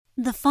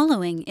The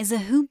following is a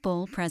Hoop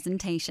Ball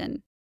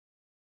presentation.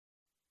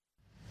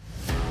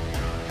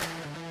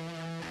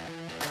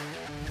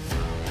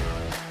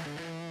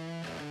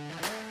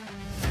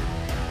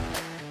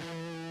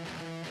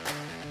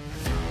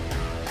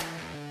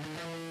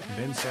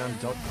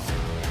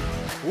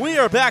 We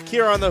are back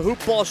here on the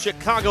Hoop Ball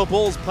Chicago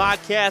Bulls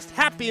podcast.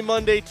 Happy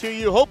Monday to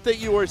you. Hope that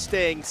you are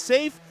staying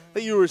safe,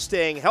 that you are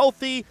staying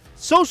healthy,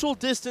 social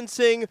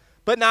distancing,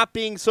 but not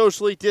being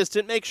socially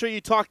distant. Make sure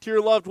you talk to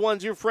your loved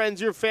ones, your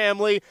friends, your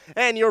family,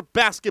 and your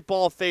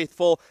basketball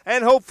faithful.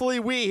 And hopefully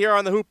we here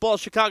on the Hoop Ball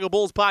Chicago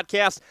Bulls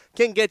podcast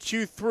can get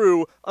you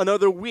through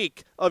another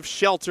week of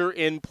shelter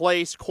in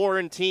place,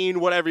 quarantine,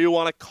 whatever you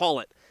want to call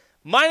it.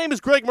 My name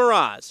is Greg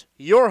Mraz,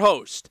 your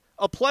host.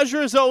 A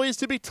pleasure as always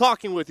to be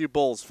talking with you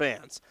Bulls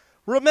fans.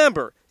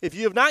 Remember, if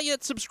you have not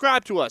yet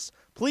subscribed to us,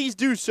 please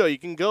do so. You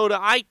can go to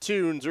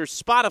iTunes or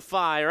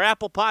Spotify or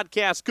Apple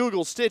Podcasts,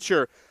 Google,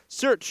 Stitcher,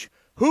 search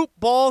Hoop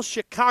Ball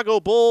Chicago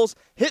Bulls,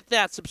 hit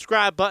that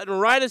subscribe button,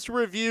 write us a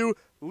review,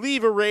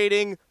 leave a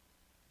rating,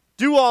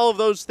 do all of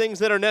those things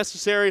that are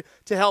necessary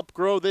to help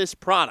grow this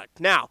product.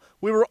 Now,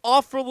 we were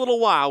off for a little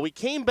while. We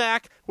came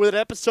back with an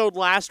episode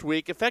last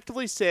week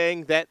effectively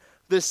saying that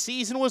the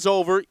season was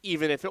over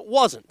even if it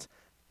wasn't.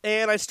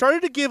 And I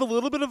started to give a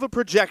little bit of a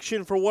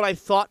projection for what I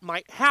thought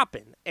might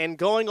happen. And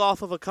going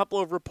off of a couple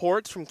of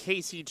reports from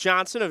Casey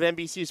Johnson of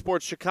NBC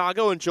Sports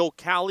Chicago and Joe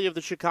Cowley of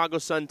the Chicago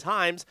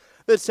Sun-Times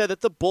that said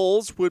that the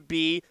Bulls would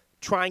be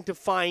trying to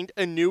find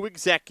a new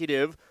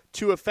executive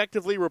to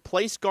effectively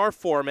replace Gar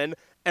Forman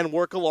and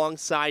work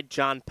alongside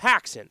John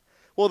Paxson.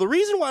 Well, the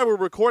reason why we're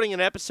recording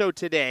an episode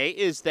today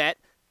is that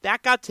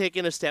got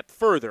taken a step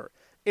further.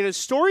 In a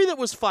story that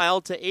was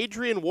filed to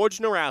Adrian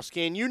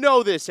Wojnarowski, and you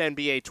know this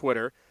NBA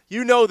Twitter,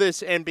 you know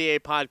this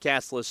NBA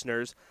podcast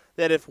listeners,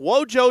 that if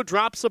Wojo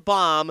drops a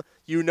bomb,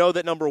 you know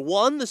that number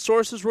one, the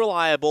source is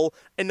reliable,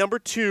 and number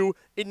two,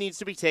 it needs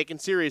to be taken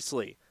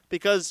seriously.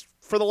 Because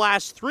for the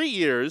last 3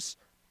 years,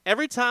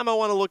 every time I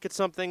want to look at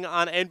something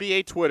on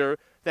NBA Twitter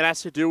that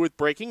has to do with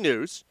breaking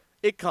news,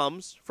 it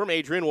comes from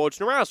Adrian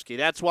Wojnarowski.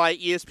 That's why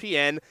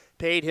ESPN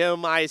paid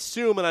him, I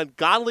assume, an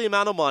ungodly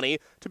amount of money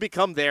to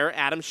become their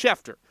Adam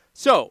Schefter.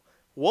 So,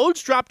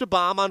 Woj dropped a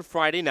bomb on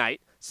Friday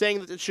night, saying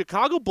that the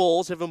Chicago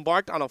Bulls have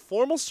embarked on a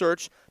formal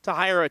search to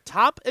hire a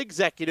top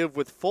executive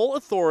with full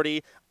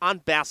authority on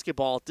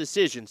basketball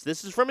decisions.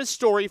 This is from his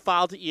story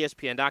filed to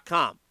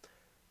ESPN.com.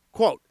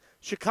 Quote,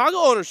 Chicago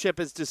ownership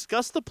has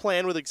discussed the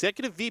plan with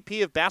Executive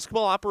VP of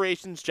Basketball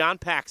Operations John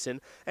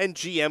Paxson and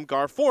GM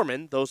Gar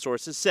Forman, those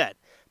sources said.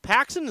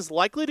 Paxson is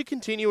likely to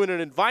continue in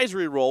an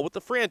advisory role with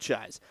the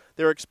franchise.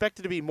 There are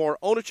expected to be more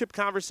ownership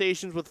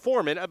conversations with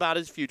Forman about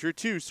his future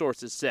too,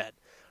 sources said.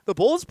 The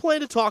Bulls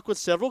plan to talk with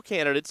several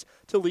candidates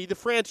to lead the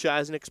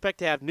franchise and expect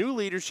to have new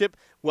leadership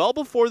well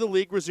before the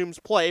league resumes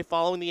play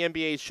following the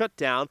NBA's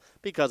shutdown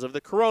because of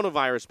the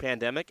coronavirus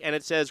pandemic. And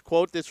it says,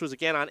 quote, this was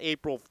again on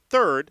April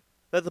 3rd,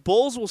 that the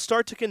Bulls will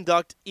start to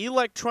conduct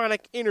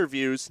electronic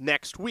interviews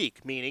next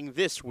week, meaning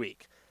this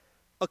week.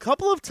 A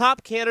couple of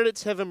top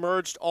candidates have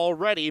emerged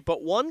already,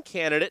 but one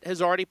candidate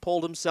has already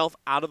pulled himself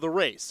out of the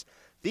race.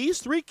 These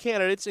three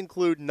candidates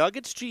include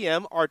Nuggets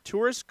GM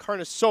Arturas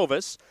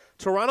Karnisovas,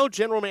 Toronto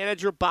General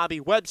Manager Bobby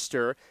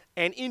Webster,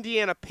 and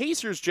Indiana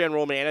Pacers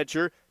General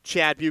Manager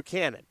Chad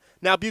Buchanan.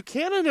 Now,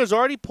 Buchanan has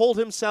already pulled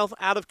himself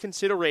out of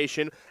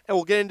consideration, and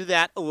we'll get into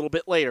that a little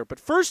bit later. But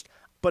first,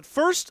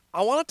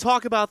 I want to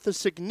talk about the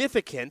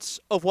significance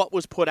of what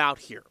was put out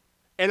here.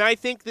 And I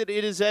think that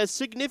it is as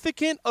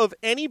significant of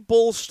any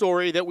Bulls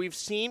story that we've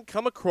seen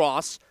come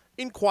across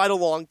in quite a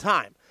long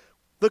time.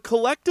 The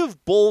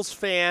collective Bulls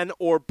fan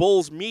or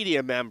Bulls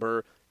media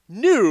member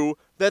knew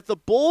that the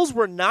Bulls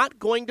were not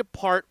going to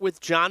part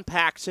with John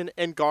Paxson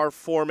and Gar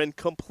Forman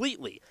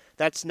completely.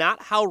 That's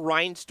not how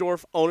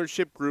Reinsdorf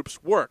ownership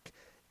groups work.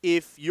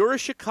 If you're a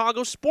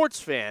Chicago sports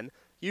fan,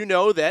 you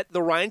know that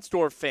the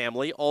Reinsdorf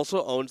family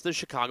also owns the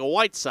Chicago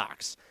White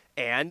Sox.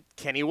 And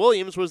Kenny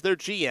Williams was their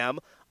GM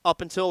up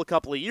until a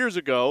couple of years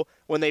ago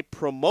when they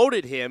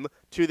promoted him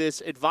to this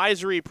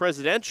advisory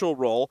presidential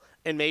role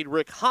and made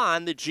Rick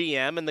Hahn the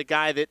GM and the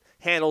guy that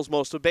handles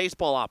most of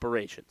baseball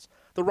operations.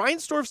 The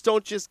Reinsdorfs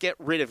don't just get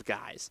rid of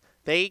guys.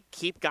 They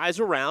keep guys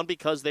around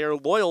because they are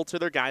loyal to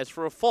their guys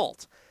for a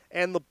fault.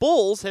 And the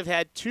Bulls have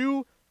had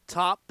two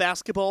top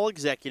basketball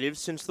executives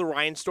since the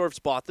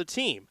Reinsdorfs bought the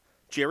team.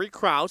 Jerry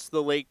Krause,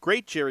 the late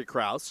great Jerry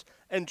Krause,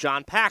 and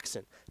John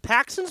Paxson.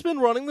 Paxson's been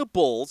running the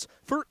Bulls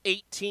for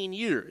 18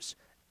 years.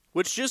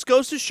 Which just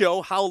goes to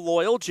show how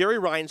loyal Jerry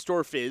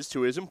Reinsdorf is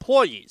to his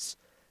employees.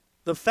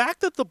 The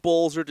fact that the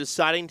Bulls are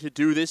deciding to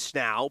do this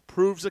now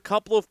proves a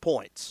couple of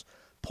points.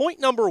 Point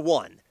number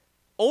one,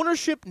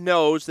 ownership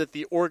knows that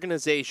the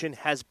organization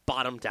has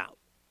bottomed out.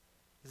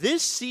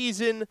 This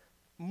season,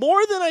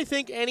 more than I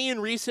think any in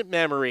recent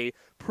memory,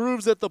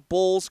 proves that the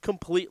Bulls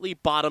completely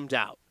bottomed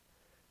out.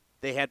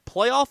 They had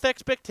playoff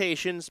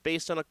expectations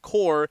based on a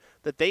core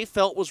that they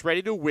felt was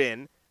ready to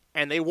win,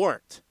 and they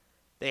weren't.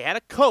 They had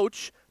a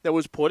coach that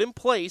was put in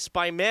place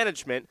by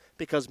management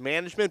because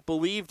management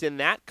believed in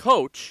that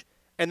coach,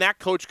 and that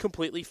coach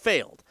completely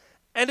failed.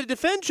 And to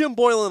defend Jim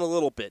Boylen a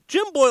little bit,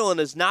 Jim Boylen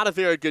is not a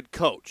very good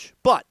coach,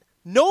 but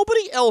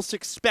nobody else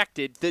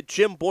expected that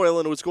Jim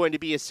Boylen was going to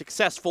be a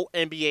successful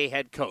NBA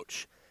head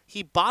coach.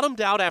 He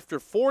bottomed out after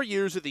 4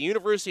 years at the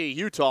University of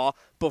Utah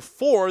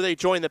before they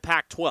joined the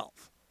Pac-12.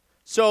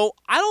 So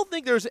I don't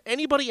think there's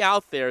anybody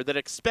out there that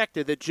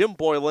expected that Jim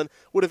Boylen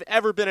would have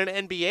ever been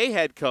an NBA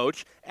head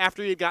coach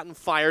after he had gotten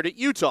fired at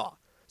Utah.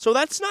 So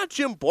that's not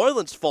Jim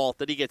Boylen's fault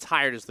that he gets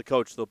hired as the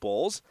coach of the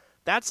Bulls.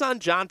 That's on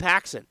John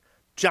Paxson.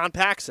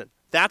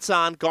 That's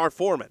on Gar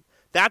Forman.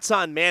 That's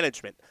on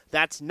management.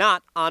 That's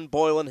not on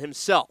Boylen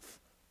himself.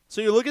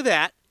 So you look at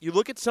that. You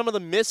look at some of the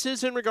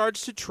misses in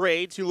regards to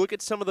trades. You look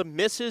at some of the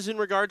misses in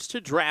regards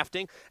to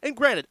drafting. And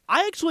granted,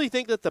 I actually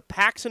think that the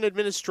Paxson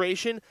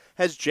administration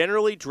has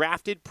generally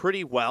drafted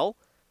pretty well.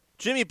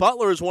 Jimmy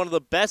Butler is one of the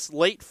best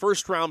late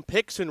first-round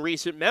picks in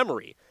recent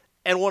memory,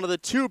 and one of the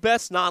 2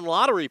 best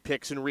non-lottery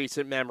picks in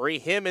recent memory,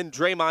 him and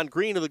Draymond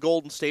Green of the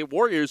Golden State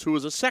Warriors, who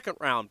was a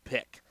second-round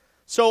pick.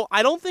 So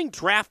I don't think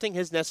drafting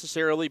has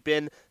necessarily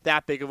been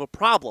that big of a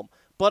problem.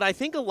 But I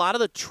think a lot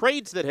of the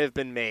trades that have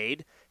been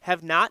made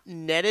have not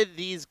netted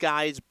these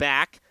guys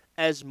back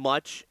as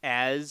much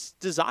as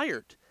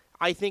desired.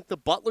 I think the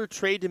Butler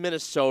trade to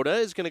Minnesota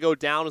is going to go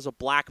down as a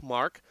black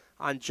mark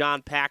on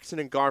John Paxson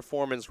and Gar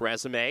Forman's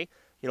resume.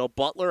 You know,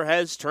 Butler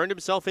has turned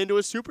himself into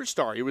a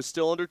superstar. He was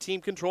still under team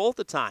control at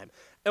the time.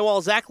 And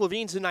while Zach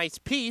LaVine's a nice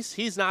piece,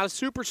 he's not a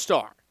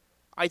superstar.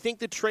 I think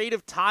the trade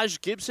of Taj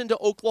Gibson to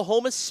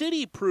Oklahoma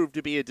City proved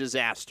to be a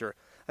disaster.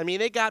 I mean,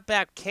 they got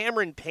back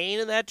Cameron Payne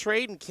in that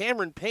trade, and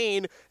Cameron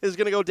Payne is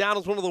going to go down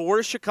as one of the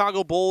worst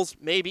Chicago Bulls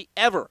maybe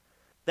ever.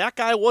 That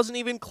guy wasn't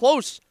even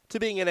close to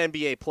being an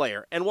NBA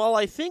player. And while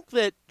I think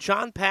that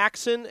John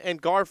Paxson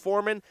and Gar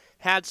Forman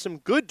had some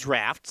good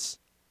drafts,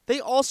 they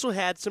also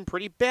had some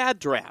pretty bad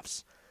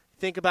drafts.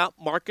 Think about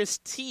Marcus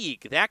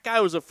Teague. That guy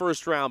was a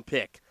first-round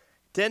pick.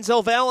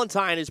 Denzel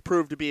Valentine has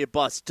proved to be a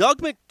bust.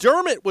 Doug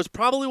McDermott was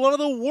probably one of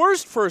the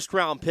worst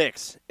first-round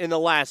picks in the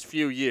last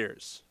few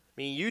years.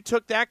 I mean, you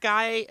took that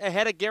guy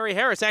ahead of Gary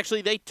Harris.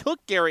 Actually, they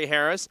took Gary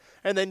Harris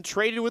and then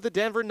traded with the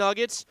Denver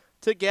Nuggets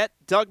to get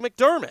Doug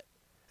McDermott.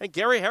 And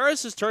Gary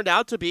Harris has turned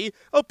out to be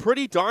a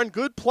pretty darn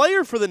good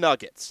player for the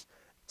Nuggets.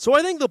 So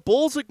I think the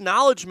Bulls'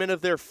 acknowledgement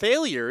of their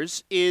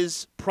failures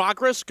is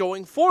progress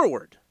going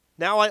forward.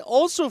 Now, I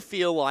also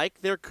feel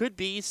like there could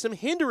be some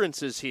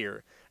hindrances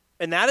here.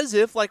 And that is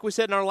if, like we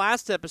said in our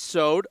last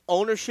episode,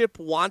 ownership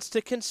wants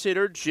to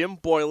consider Jim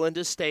Boylen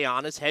to stay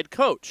on as head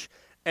coach.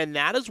 And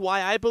that is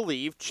why I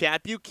believe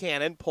Chad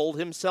Buchanan pulled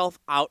himself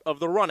out of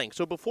the running.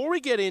 So before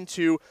we get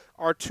into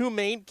our 2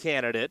 main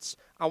candidates,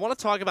 I want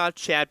to talk about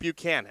Chad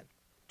Buchanan.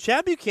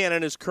 Chad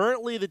Buchanan is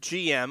currently the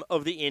GM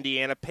of the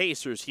Indiana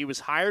Pacers. He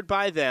was hired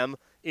by them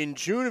in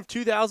June of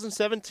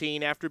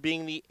 2017 after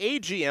being the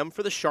AGM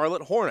for the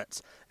Charlotte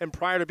Hornets. And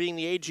prior to being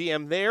the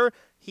AGM there,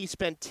 he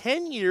spent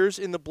 10 years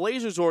in the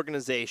Blazers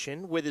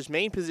organization, with his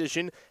main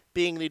position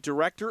being the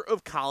director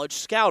of college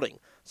scouting.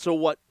 So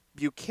what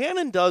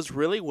Buchanan does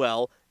really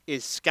well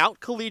is scout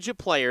collegiate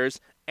players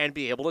and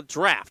be able to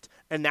draft.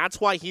 And that's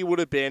why he would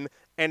have been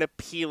an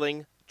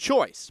appealing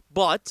choice.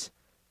 But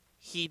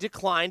he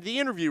declined the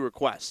interview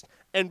request.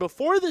 And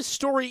before this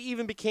story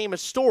even became a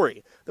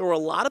story, there were a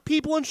lot of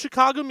people in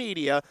Chicago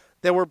media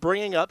that were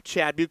bringing up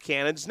Chad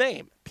Buchanan's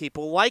name.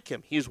 People like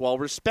him. He's well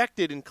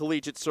respected in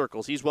collegiate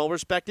circles. He's well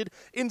respected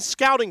in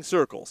scouting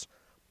circles.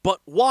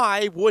 But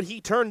why would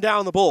he turn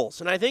down the Bulls?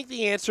 And I think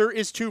the answer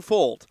is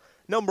twofold.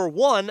 Number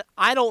one,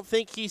 I don't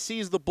think he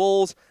sees the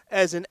Bulls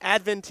as an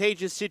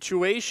advantageous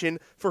situation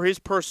for his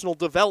personal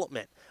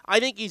development. I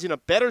think he's in a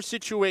better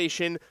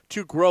situation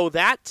to grow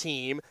that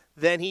team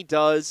than he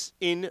does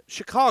in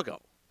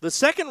Chicago. The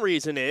second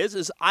reason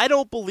is I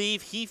don't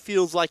believe he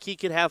feels like he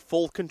could have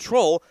full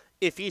control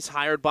if he's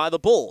hired by the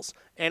Bulls.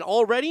 And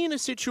already in a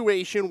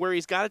situation where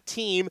he's got a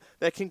team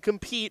that can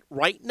compete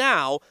right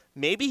now,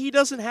 maybe he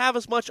doesn't have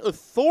as much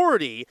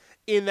authority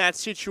in that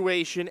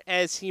situation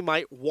as he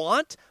might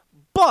want,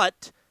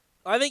 but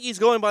I think he's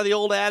going by the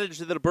old adage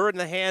that a bird in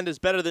the hand is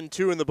better than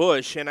 2 in the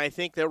bush, and I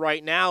think that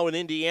right now in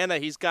Indiana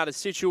he's got a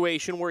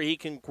situation where he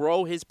can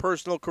grow his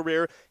personal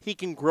career, he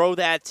can grow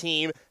that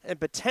team, and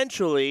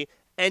potentially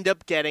end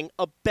up getting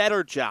a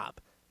better job.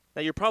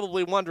 Now you're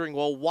probably wondering,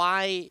 well,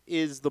 why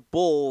is the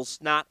Bulls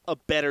not a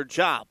better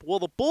job? Well,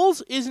 the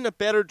Bulls isn't a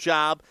better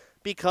job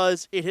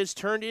because it has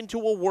turned into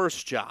a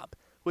worse job,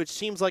 which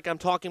seems like I'm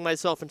talking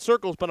myself in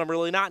circles, but I'm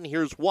really not, and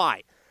here's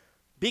why.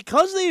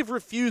 Because they've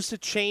refused to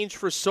change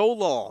for so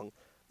long,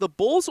 the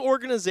Bulls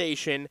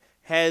organization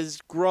has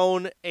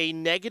grown a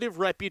negative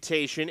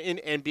reputation in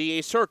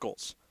NBA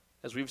circles.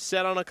 As we've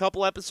said on a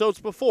couple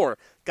episodes before,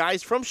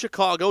 guys from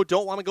Chicago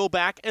don't want to go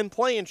back and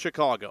play in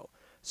Chicago.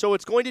 So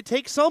it's going to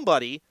take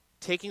somebody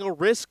taking a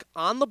risk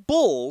on the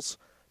Bulls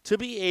to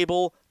be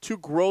able to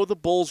grow the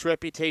Bulls'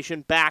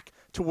 reputation back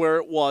to where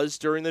it was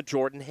during the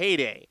Jordan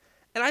heyday.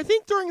 And I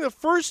think during the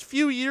first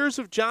few years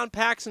of John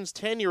Paxson's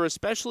tenure,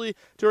 especially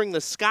during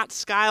the Scott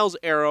Skiles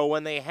era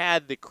when they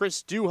had the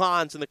Chris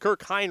Duhans and the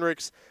Kirk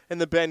Heinrichs and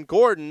the Ben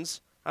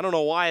Gordons, I don't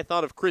know why I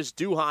thought of Chris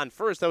Duhon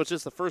first. That was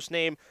just the first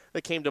name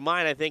that came to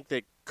mind. I think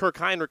that Kirk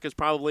Heinrich is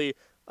probably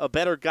a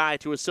better guy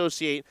to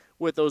associate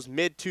with those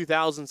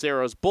mid-2000s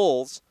era's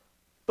Bulls.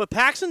 But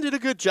Paxson did a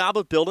good job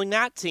of building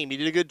that team. He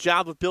did a good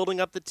job of building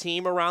up the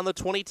team around the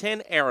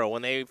 2010 era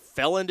when they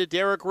fell into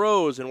Derrick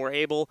Rose and were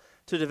able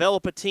to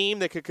develop a team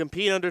that could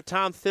compete under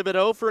Tom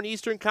Thibodeau for an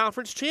Eastern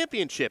Conference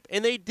championship.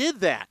 And they did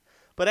that.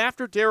 But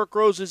after Derrick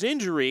Rose's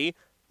injury,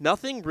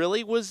 nothing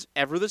really was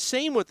ever the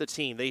same with the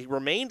team. They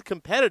remained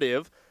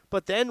competitive,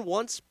 but then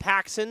once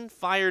Paxson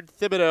fired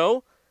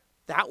Thibodeau,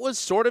 that was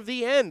sort of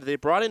the end. They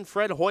brought in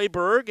Fred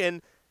Hoiberg,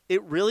 and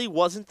it really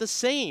wasn't the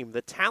same.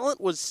 The talent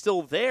was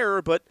still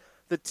there, but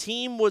the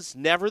team was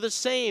never the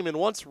same. And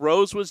once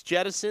Rose was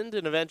jettisoned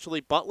and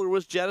eventually Butler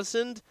was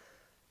jettisoned,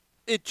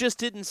 it just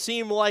didn't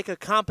seem like a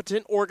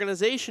competent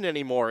organization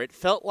anymore. It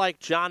felt like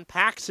John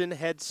Paxson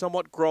had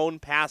somewhat grown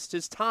past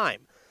his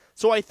time.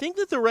 So I think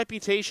that the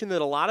reputation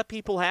that a lot of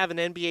people have in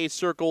NBA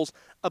circles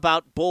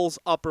about Bulls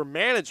upper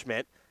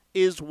management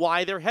is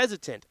why they're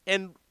hesitant.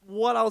 And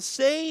what I'll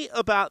say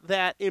about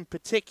that in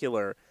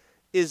particular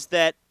is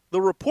that the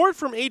report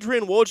from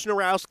Adrian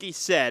Wojnarowski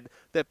said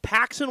that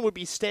Paxson would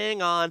be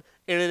staying on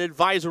in an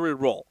advisory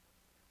role.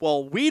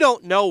 Well, we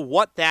don't know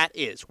what that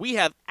is. We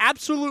have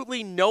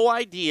absolutely no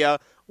idea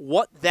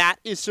what that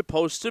is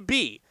supposed to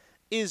be.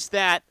 Is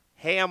that,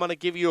 hey, I'm going to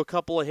give you a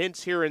couple of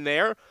hints here and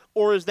there,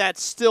 or is that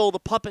still the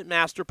puppet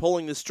master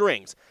pulling the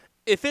strings?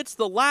 If it's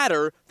the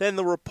latter, then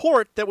the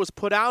report that was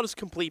put out is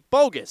complete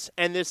bogus,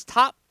 and this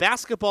top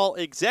basketball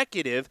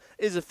executive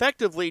is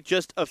effectively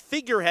just a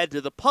figurehead to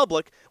the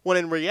public, when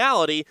in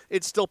reality,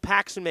 it's still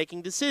Paxson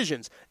making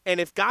decisions. And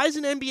if guys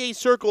in NBA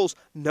circles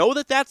know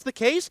that that's the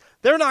case,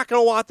 they're not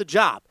going to want the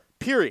job,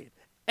 period.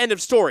 End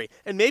of story.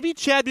 And maybe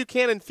Chad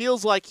Buchanan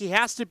feels like he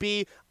has to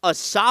be a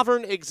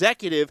sovereign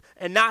executive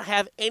and not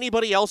have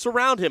anybody else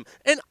around him.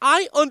 And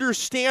I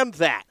understand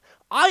that.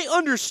 I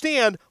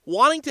understand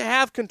wanting to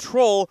have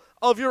control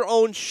of your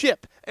own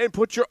ship and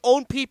put your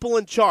own people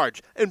in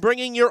charge and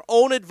bringing your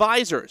own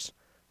advisors.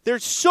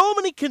 There's so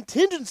many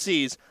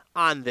contingencies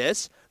on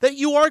this that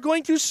you are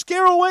going to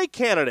scare away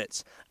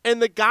candidates.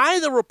 And the guy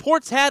the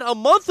reports had a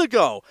month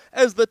ago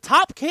as the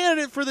top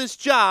candidate for this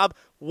job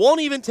won't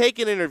even take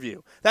an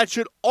interview. That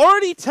should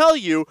already tell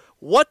you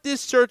what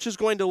this search is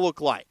going to look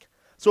like.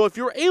 So if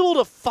you're able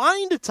to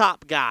find a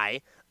top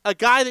guy, a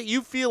guy that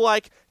you feel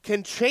like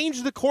can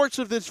change the course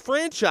of this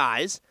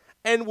franchise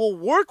and will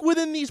work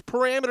within these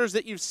parameters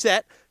that you've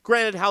set,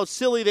 granted how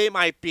silly they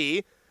might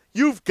be,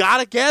 you've got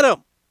to get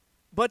him.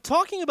 But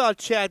talking about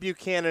Chad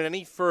Buchanan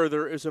any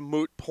further is a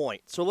moot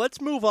point. So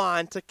let's move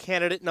on to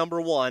candidate number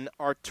one,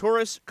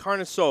 Arturas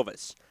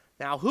Karnisovas.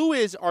 Now, who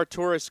is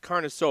Arturas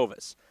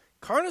Karnisovas?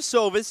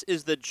 Karnisovas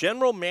is the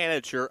general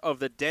manager of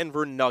the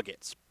Denver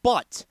Nuggets,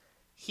 but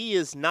he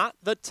is not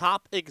the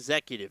top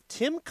executive.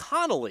 Tim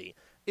Connolly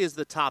is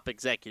the top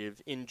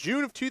executive. In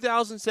June of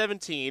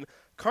 2017,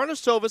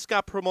 Karnisovas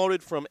got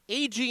promoted from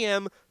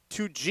AGM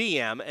to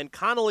GM, and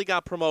Connolly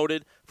got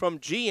promoted from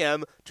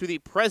GM to the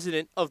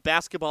president of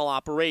basketball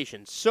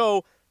operations.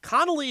 So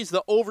Connolly's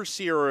the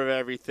overseer of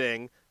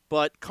everything,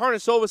 but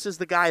Karnisovas is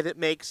the guy that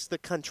makes the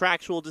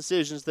contractual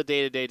decisions, the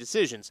day-to-day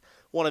decisions.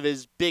 One of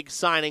his big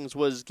signings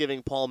was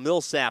giving Paul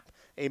Millsap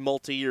a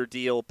multi-year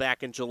deal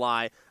back in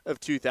July of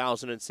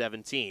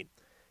 2017.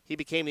 He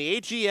became the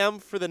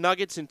AGM for the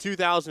Nuggets in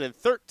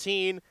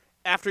 2013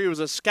 after he was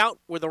a scout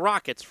with the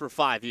Rockets for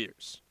 5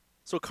 years.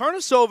 So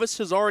Karnisovas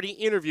has already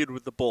interviewed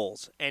with the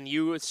Bulls, and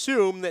you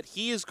assume that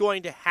he is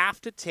going to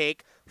have to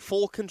take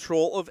full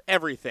control of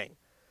everything.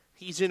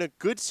 He's in a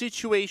good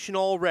situation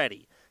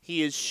already.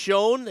 He has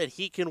shown that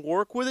he can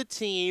work with a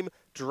team,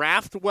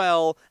 draft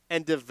well,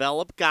 and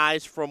develop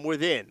guys from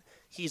within.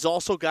 He's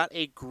also got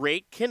a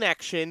great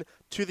connection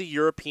to the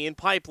European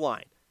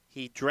pipeline.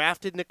 He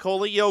drafted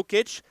Nikola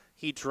Jokic.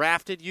 He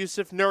drafted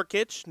Jusuf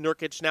Nurkic.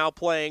 Nurkic now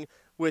playing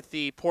with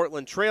the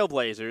Portland Trail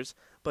Blazers.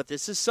 But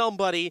this is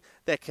somebody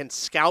that can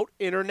scout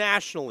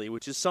internationally,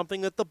 which is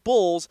something that the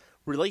Bulls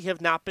really have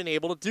not been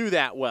able to do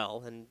that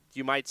well. And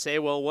you might say,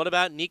 well, what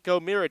about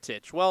Niko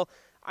Mirotic? Well,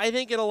 I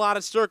think in a lot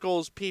of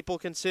circles, people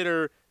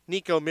consider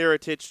Niko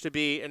Mirotic to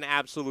be an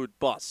absolute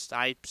bust.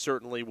 I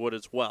certainly would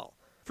as well.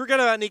 Forget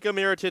about Niko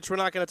Mirotic. We're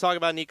not going to talk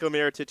about Niko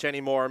Mirotic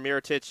anymore.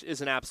 Mirotic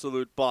is an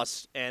absolute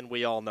bust, and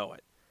we all know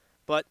it.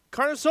 But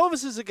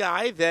Karnisovas is a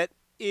guy that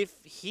if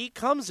he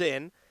comes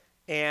in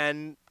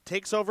and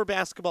takes over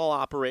basketball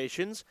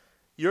operations,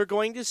 you're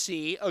going to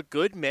see a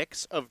good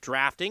mix of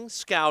drafting,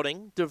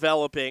 scouting,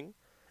 developing,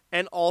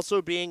 and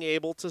also being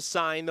able to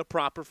sign the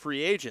proper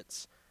free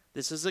agents.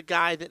 This is a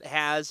guy that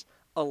has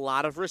a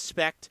lot of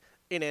respect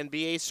in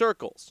NBA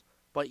circles,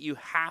 but you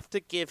have to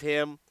give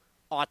him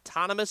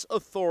autonomous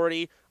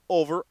authority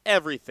over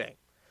everything.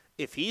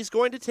 If he's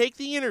going to take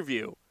the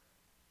interview,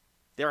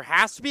 there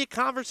has to be a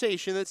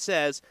conversation that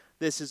says,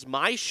 this is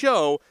my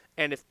show,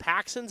 and if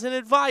Paxson's an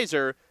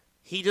advisor,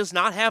 he does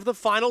not have the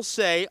final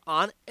say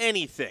on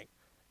anything.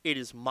 It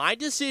is my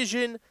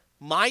decision,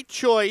 my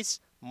choice,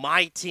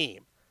 my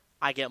team.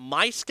 I get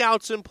my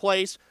scouts in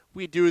place.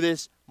 We do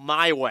this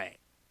my way.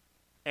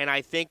 And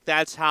I think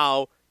that's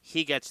how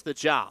he gets the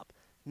job.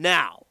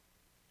 Now,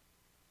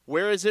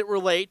 Where does it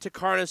relate to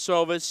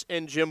Karnisovas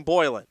and Jim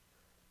Boylen?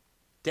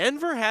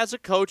 Denver has a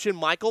coach in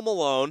Michael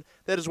Malone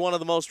that is one of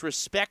the most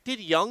respected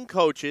young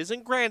coaches,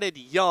 and granted,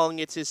 young,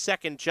 it's his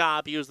second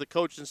job. He was the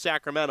coach in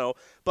Sacramento,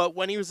 but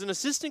when he was an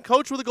assistant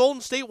coach with the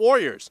Golden State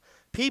Warriors,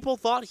 people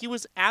thought he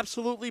was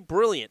absolutely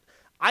brilliant.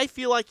 I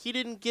feel like he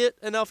didn't get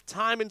enough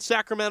time in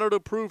Sacramento to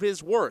prove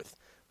his worth,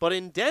 but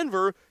in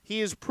Denver,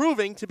 he is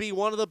proving to be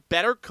one of the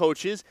better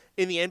coaches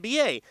in the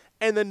NBA,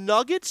 and the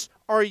Nuggets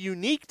are a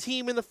unique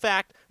team in the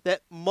fact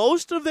that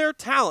most of their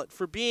talent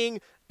for being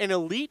an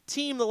elite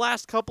team the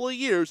last couple of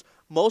years,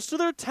 most of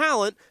their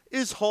talent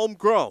is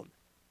homegrown.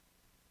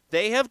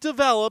 They have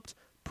developed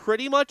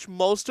pretty much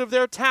most of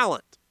their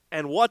talent.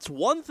 And what's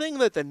one thing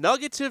that the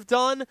Nuggets have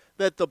done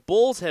that the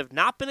Bulls have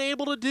not been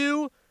able to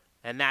do?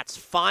 And that's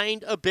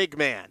find a big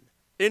man.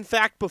 In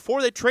fact,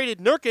 before they traded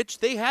Nurkic,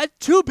 they had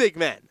 2 big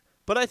men.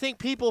 But I think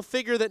people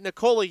figure that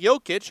Nikola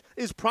Jokic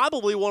is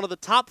probably one of the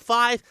top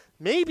 5,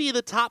 maybe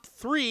the top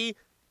 3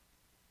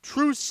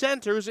 true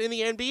centers in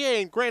the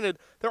NBA. And granted,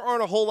 there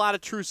aren't a whole lot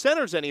of true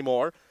centers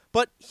anymore,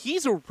 but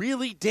he's a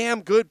really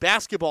damn good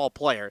basketball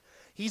player.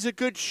 He's a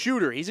good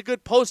shooter. He's a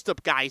good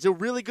post-up guy. He's a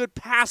really good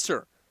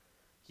passer.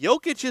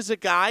 Jokic is a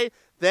guy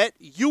that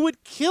you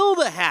would kill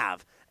to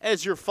have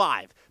as your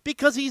 5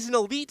 because he's an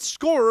elite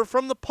scorer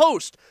from the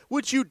post,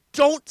 which you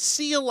don't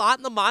see a lot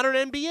in the modern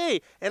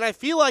NBA. And I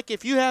feel like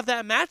if you have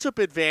that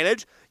matchup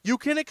advantage, you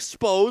can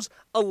expose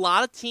a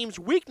lot of teams'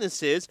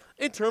 weaknesses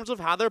in terms of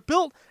how they're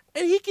built.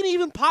 And he can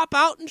even pop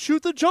out and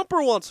shoot the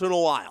jumper once in a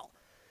while.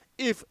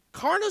 If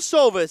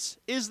Karnisovas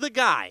is the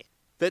guy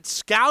that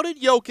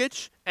scouted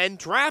Jokic and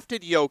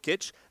drafted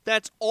Jokic,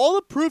 that's all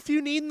the proof you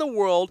need in the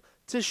world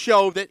to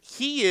show that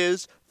he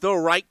is the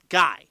right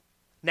guy.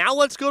 Now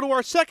let's go to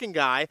our second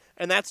guy,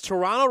 and that's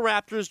Toronto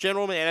Raptors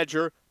general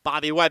manager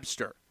Bobby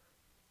Webster.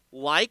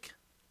 Like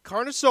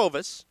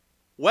Karnisovas,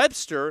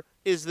 Webster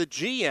is the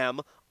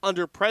GM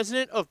under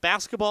President of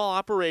Basketball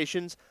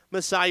Operations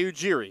Masai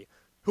Ujiri,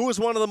 who is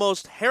one of the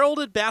most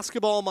heralded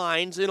basketball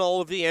minds in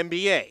all of the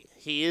NBA.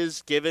 He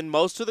is given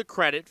most of the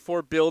credit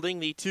for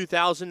building the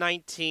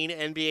 2019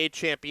 NBA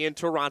champion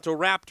Toronto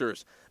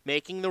Raptors,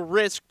 making the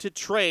risk to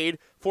trade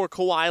for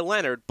Kawhi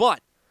Leonard, but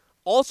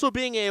also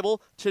being able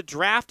to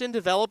draft and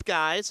develop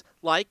guys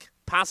like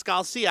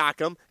Pascal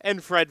Siakam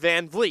and Fred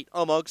VanVleet,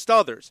 amongst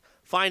others,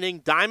 finding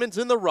diamonds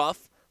in the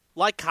rough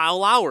like Kyle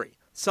Lowry,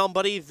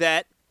 somebody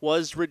that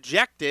was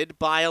rejected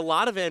by a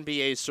lot of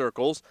NBA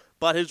circles,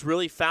 but has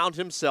really found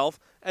himself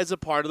as a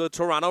part of the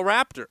Toronto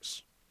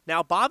Raptors.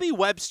 Now, Bobby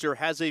Webster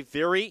has a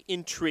very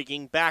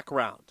intriguing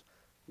background.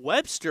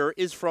 Webster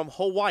is from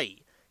Hawaii.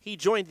 He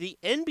joined the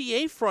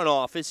NBA front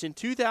office in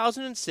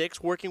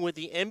 2006 working with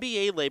the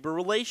NBA Labor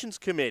Relations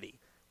Committee,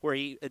 where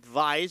he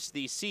advised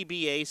the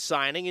CBA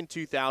signing in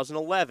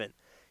 2011.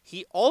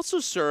 He also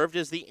served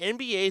as the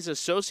NBA's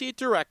Associate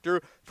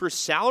Director for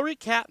Salary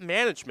Cap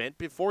Management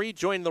before he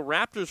joined the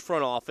Raptors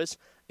front office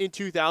in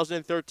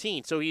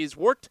 2013. So he's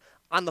worked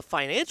on the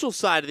financial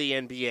side of the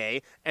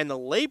NBA and the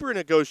labor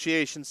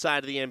negotiation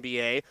side of the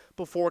NBA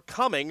before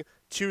coming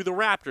to the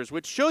Raptors,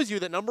 which shows you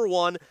that, number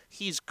one,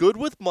 he's good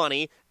with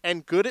money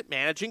and good at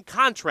managing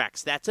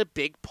contracts. That's a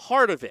big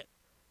part of it.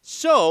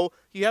 So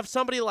you have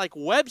somebody like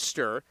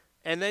Webster,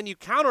 and then you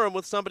counter him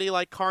with somebody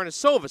like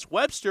Karnisovas.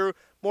 Webster,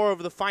 more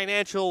of the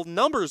financial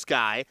numbers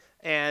guy,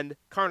 and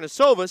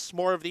Karnisovas,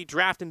 more of the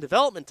draft and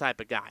development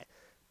type of guy.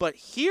 But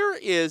here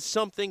is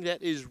something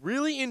that is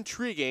really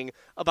intriguing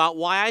about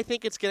why I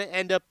think it's going to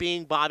end up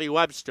being Bobby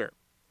Webster.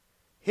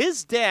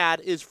 His dad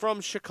is from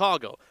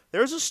Chicago.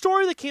 There's a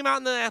story that came out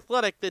in The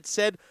Athletic that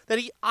said that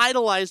he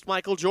idolized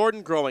Michael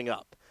Jordan growing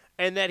up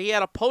and that he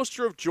had a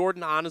poster of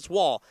Jordan on his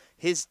wall.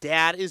 His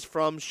dad is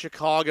from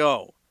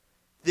Chicago.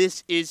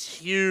 This is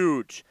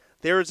huge.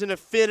 There is an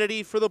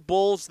affinity for the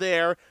Bulls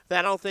there that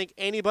I don't think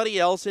anybody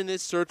else in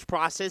this search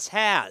process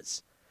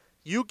has.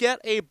 You get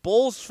a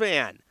Bulls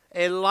fan,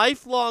 a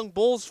lifelong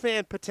Bulls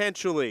fan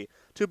potentially,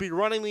 to be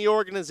running the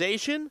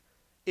organization.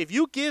 If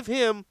you give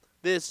him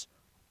this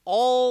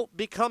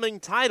all-becoming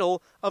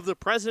title of the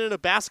President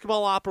of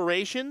Basketball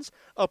Operations,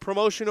 a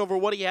promotion over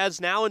what he has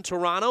now in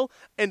Toronto,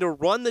 and to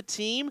run the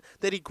team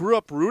that he grew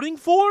up rooting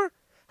for,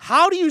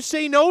 how do you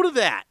say no to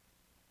that?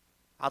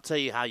 I'll tell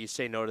you how you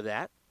say no to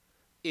that.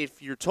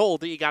 If you're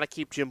told that you got to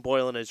keep Jim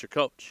Boylen as your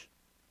coach.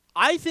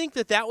 I think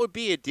that that would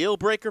be a deal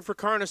breaker for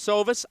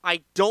Karnisovas.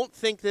 I don't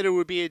think that it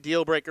would be a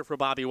deal breaker for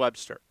Bobby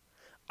Webster.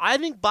 I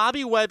think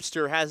Bobby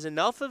Webster has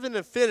enough of an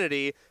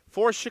affinity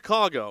for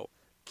Chicago,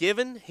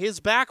 given his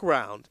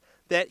background,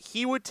 that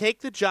he would take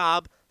the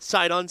job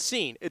sight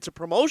unseen. It's a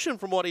promotion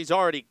from what he's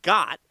already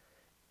got,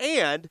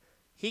 and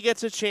he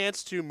gets a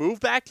chance to move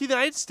back to the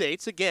United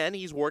States. Again,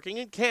 he's working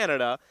in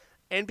Canada,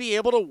 and be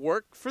able to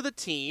work for the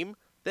team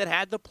that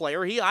had the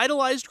player he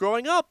idolized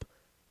growing up.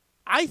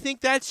 I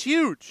think that's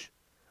huge.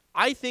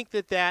 I think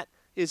that that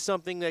is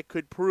something that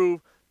could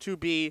prove to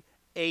be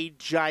a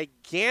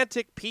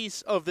gigantic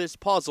piece of this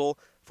puzzle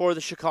for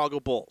the Chicago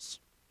Bulls.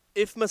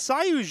 If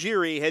Masai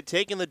Ujiri had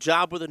taken the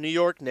job with the New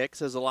York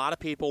Knicks, as a lot of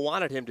people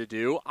wanted him to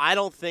do, I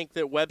don't think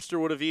that Webster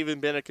would have even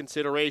been a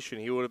consideration.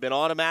 He would have been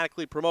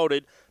automatically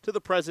promoted to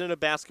the president of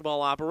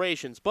basketball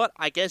operations. But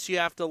I guess you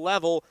have to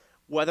level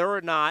whether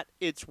or not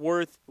it's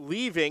worth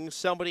leaving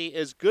somebody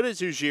as good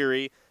as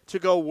Ujiri to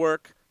go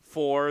work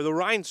for the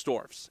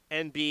Reinsdorfs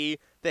and be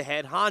the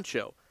head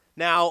honcho.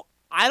 Now,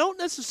 I don't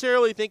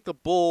necessarily think the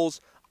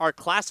Bulls are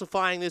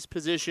classifying this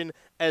position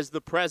as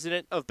the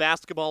president of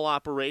basketball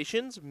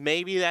operations.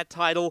 Maybe that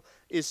title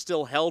is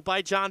still held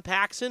by John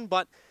Paxson,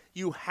 but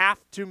you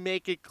have to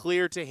make it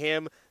clear to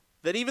him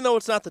that even though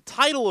it's not the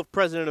title of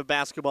president of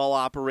basketball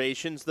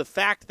operations, the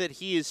fact that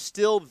he is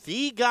still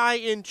the guy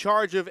in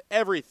charge of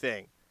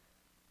everything,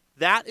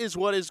 that is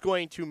what is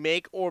going to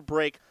make or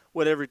break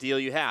whatever deal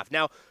you have.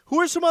 Now,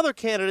 who are some other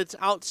candidates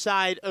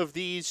outside of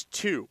these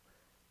two?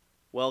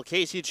 Well,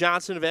 Casey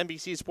Johnson of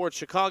NBC Sports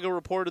Chicago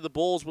reported the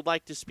Bulls would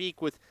like to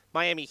speak with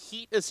Miami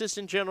Heat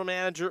assistant general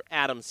manager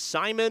Adam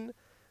Simon.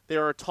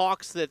 There are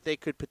talks that they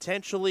could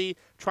potentially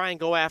try and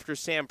go after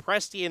Sam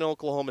Presti in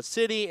Oklahoma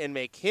City and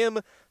make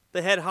him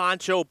the head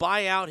honcho,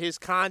 buy out his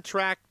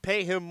contract,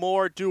 pay him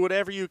more, do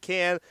whatever you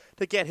can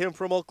to get him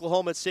from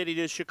Oklahoma City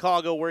to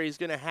Chicago, where he's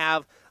going to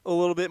have a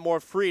little bit more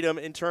freedom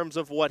in terms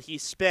of what he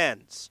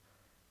spends.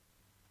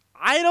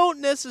 I don't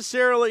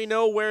necessarily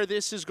know where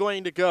this is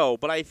going to go,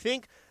 but I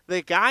think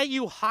the guy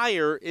you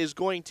hire is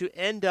going to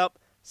end up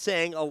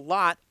saying a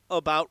lot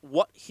about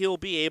what he'll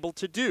be able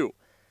to do.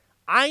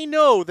 I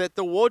know that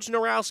the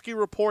Wojnarowski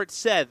report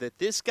said that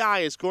this guy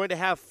is going to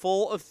have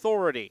full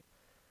authority.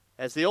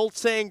 As the old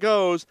saying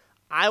goes,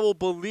 I will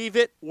believe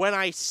it when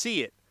I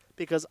see it,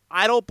 because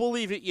I don't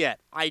believe it yet.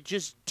 I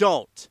just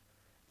don't.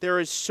 There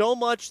is so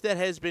much that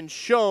has been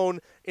shown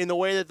in the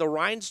way that the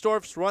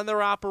Reinsdorfs run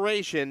their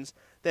operations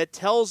that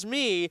tells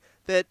me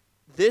that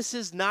this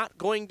is not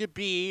going to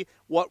be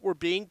what we're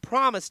being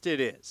promised it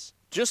is.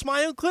 Just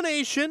my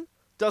inclination.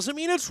 Doesn't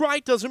mean it's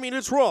right, doesn't mean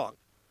it's wrong.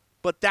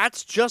 But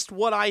that's just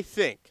what I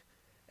think.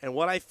 And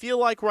what I feel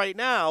like right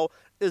now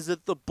is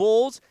that the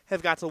Bulls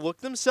have got to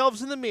look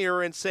themselves in the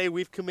mirror and say,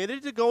 we've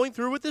committed to going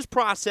through with this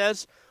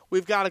process.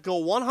 We've got to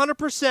go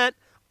 100%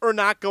 or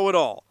not go at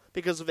all.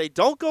 Because if they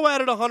don't go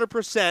at it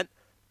 100%,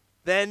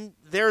 then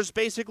there's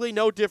basically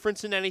no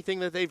difference in anything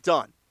that they've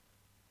done.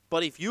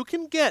 But if you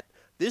can get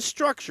this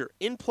structure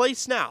in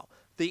place now,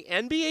 the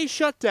NBA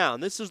shutdown,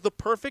 this is the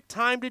perfect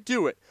time to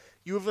do it.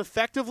 You have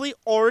effectively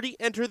already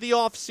entered the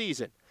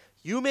offseason.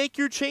 You make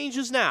your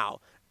changes now,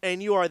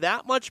 and you are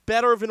that much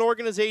better of an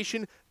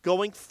organization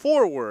going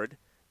forward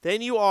than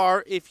you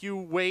are if you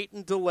wait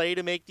and delay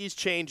to make these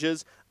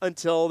changes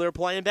until they're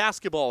playing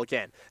basketball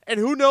again. And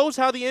who knows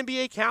how the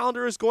NBA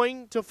calendar is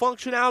going to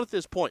function out at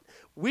this point.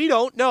 We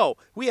don't know.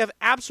 We have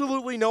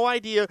absolutely no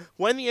idea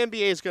when the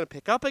NBA is going to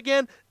pick up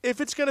again, if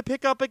it's going to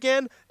pick up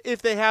again,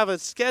 if they have a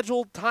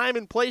scheduled time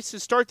in place to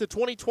start the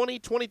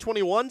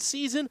 2020-2021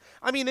 season.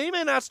 I mean, they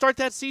may not start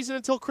that season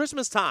until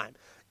Christmas time.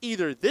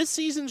 Either this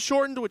season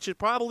shortened, which it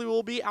probably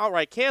will be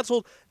outright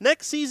canceled,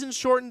 next season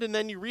shortened, and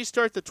then you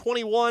restart the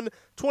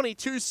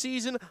 21-22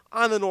 season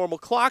on the normal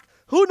clock.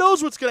 Who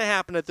knows what's going to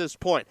happen at this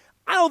point?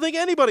 I don't think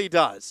anybody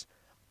does.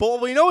 But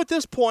what we know at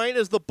this point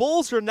is the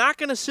Bulls are not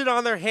going to sit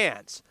on their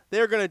hands.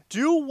 They're going to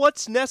do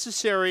what's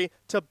necessary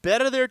to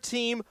better their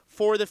team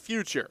for the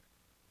future.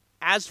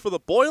 As for the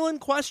Boylen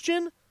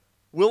question,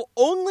 we'll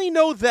only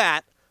know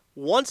that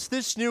once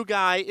this new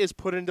guy is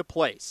put into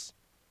place.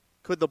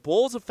 Could the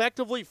Bulls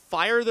effectively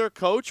fire their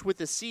coach with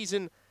the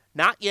season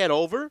not yet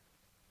over?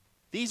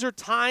 These are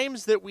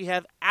times that we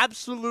have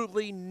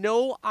absolutely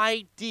no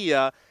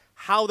idea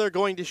how they're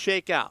going to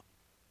shake out.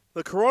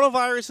 The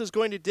coronavirus is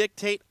going to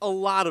dictate a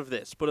lot of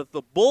this, but if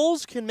the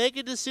Bulls can make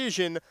a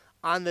decision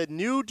on the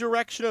new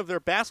direction of their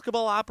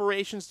basketball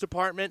operations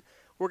department,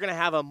 we're going to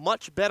have a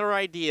much better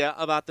idea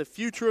about the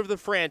future of the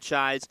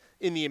franchise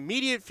in the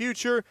immediate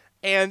future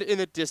and in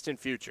the distant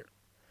future.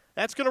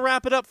 That's going to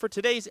wrap it up for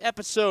today's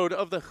episode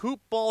of the Hoop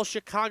Ball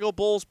Chicago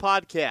Bulls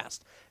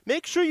podcast.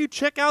 Make sure you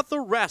check out the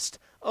rest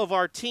of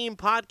our team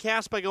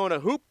podcast by going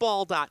to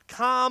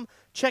hoopball.com,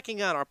 checking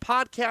out our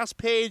podcast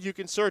page. You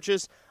can search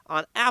us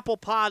on Apple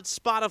Pod,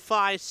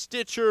 Spotify,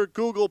 Stitcher,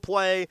 Google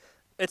Play,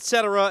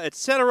 etc.,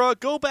 etc.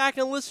 Go back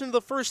and listen to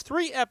the first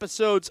 3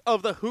 episodes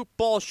of the Hoop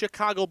Ball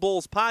Chicago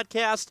Bulls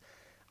podcast.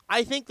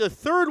 I think the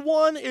third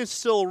one is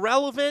still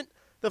relevant.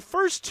 The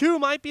first 2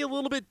 might be a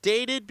little bit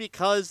dated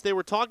because they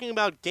were talking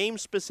about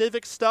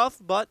game-specific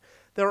stuff, but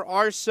there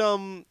are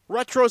some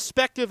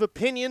retrospective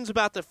opinions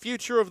about the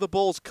future of the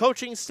Bulls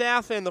coaching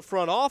staff and the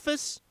front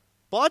office.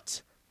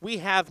 But we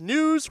have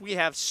news, we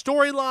have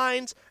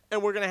storylines,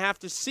 and we're going to have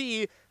to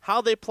see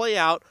how they play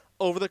out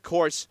over the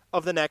course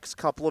of the next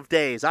couple of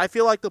days. I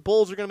feel like the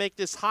Bulls are going to make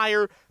this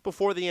hire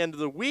before the end of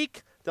the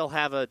week. They'll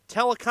have a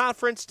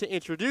teleconference to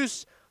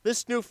introduce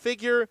this new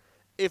figure.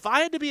 If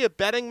I had to be a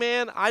betting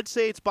man, I'd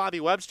say it's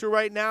Bobby Webster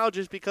right now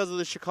just because of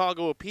the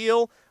Chicago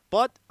appeal,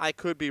 but I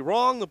could be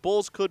wrong. The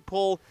Bulls could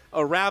pull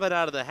a rabbit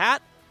out of the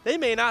hat. They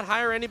may not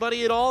hire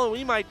anybody at all, and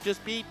we might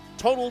just be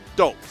total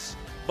dopes.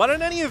 But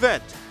in any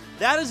event,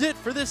 That is it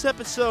for this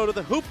episode of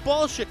the Hoop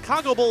Ball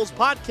Chicago Bulls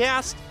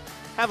podcast.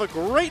 Have a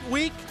great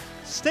week,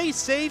 stay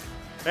safe,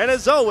 and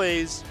as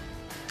always,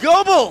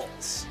 go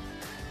Bulls!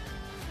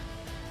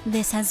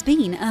 This has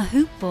been a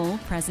Hoop Ball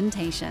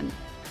presentation.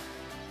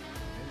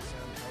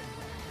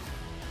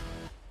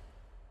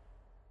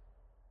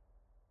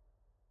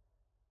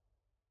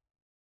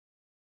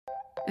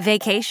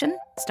 Vacation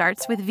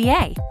starts with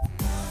VA.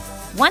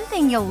 One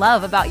thing you'll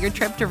love about your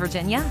trip to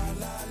Virginia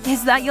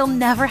is that you'll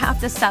never have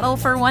to settle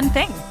for one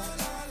thing.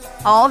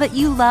 All that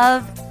you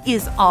love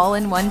is all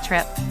in one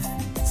trip.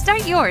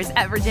 Start yours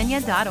at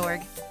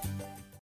virginia.org.